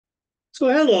So,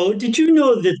 hello, did you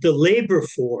know that the labor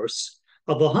force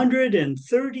of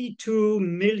 132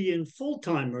 million full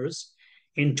timers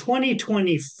in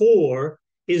 2024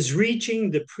 is reaching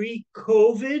the pre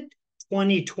COVID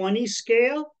 2020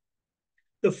 scale?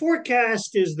 The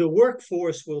forecast is the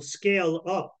workforce will scale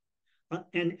up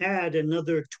and add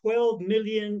another 12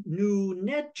 million new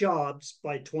net jobs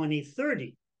by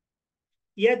 2030.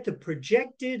 Yet the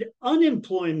projected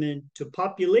unemployment to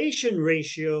population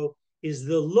ratio is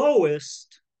the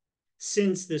lowest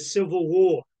since the Civil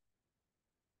War.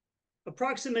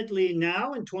 Approximately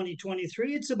now in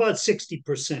 2023, it's about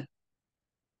 60%.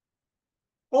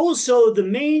 Also, the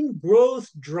main growth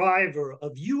driver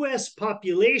of US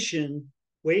population,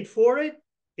 wait for it,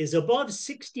 is above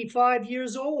 65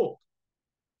 years old.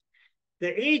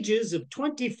 The ages of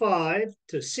 25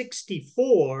 to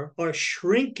 64 are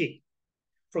shrinking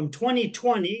from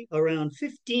 2020, around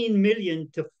 15 million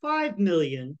to 5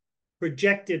 million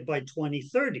projected by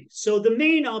 2030. So the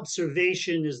main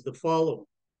observation is the following.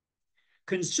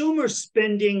 Consumer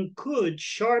spending could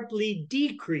sharply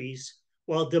decrease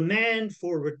while demand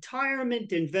for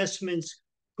retirement investments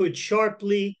could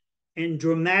sharply and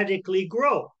dramatically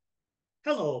grow.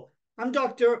 Hello, I'm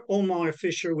Dr. Omar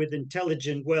Fisher with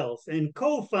Intelligent Wealth and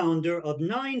co-founder of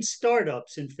 9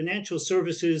 startups in financial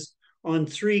services on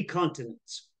 3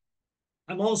 continents.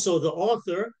 I'm also the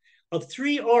author of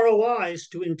 3 ROIs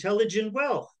to Intelligent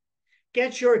Wealth.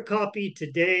 Get your copy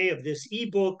today of this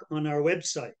ebook on our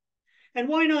website. And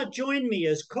why not join me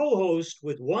as co-host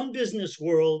with One Business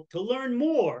World to learn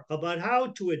more about how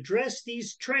to address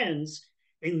these trends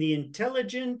in the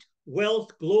Intelligent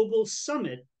Wealth Global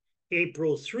Summit,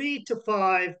 April 3 to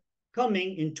 5,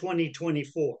 coming in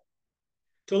 2024.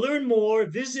 To learn more,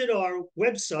 visit our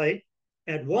website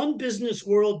at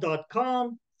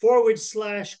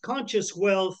onebusinessworld.com/conscious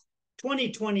wealth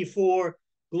 2024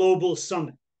 Global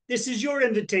Summit. This is your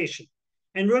invitation.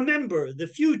 And remember, the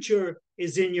future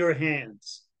is in your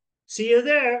hands. See you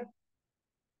there.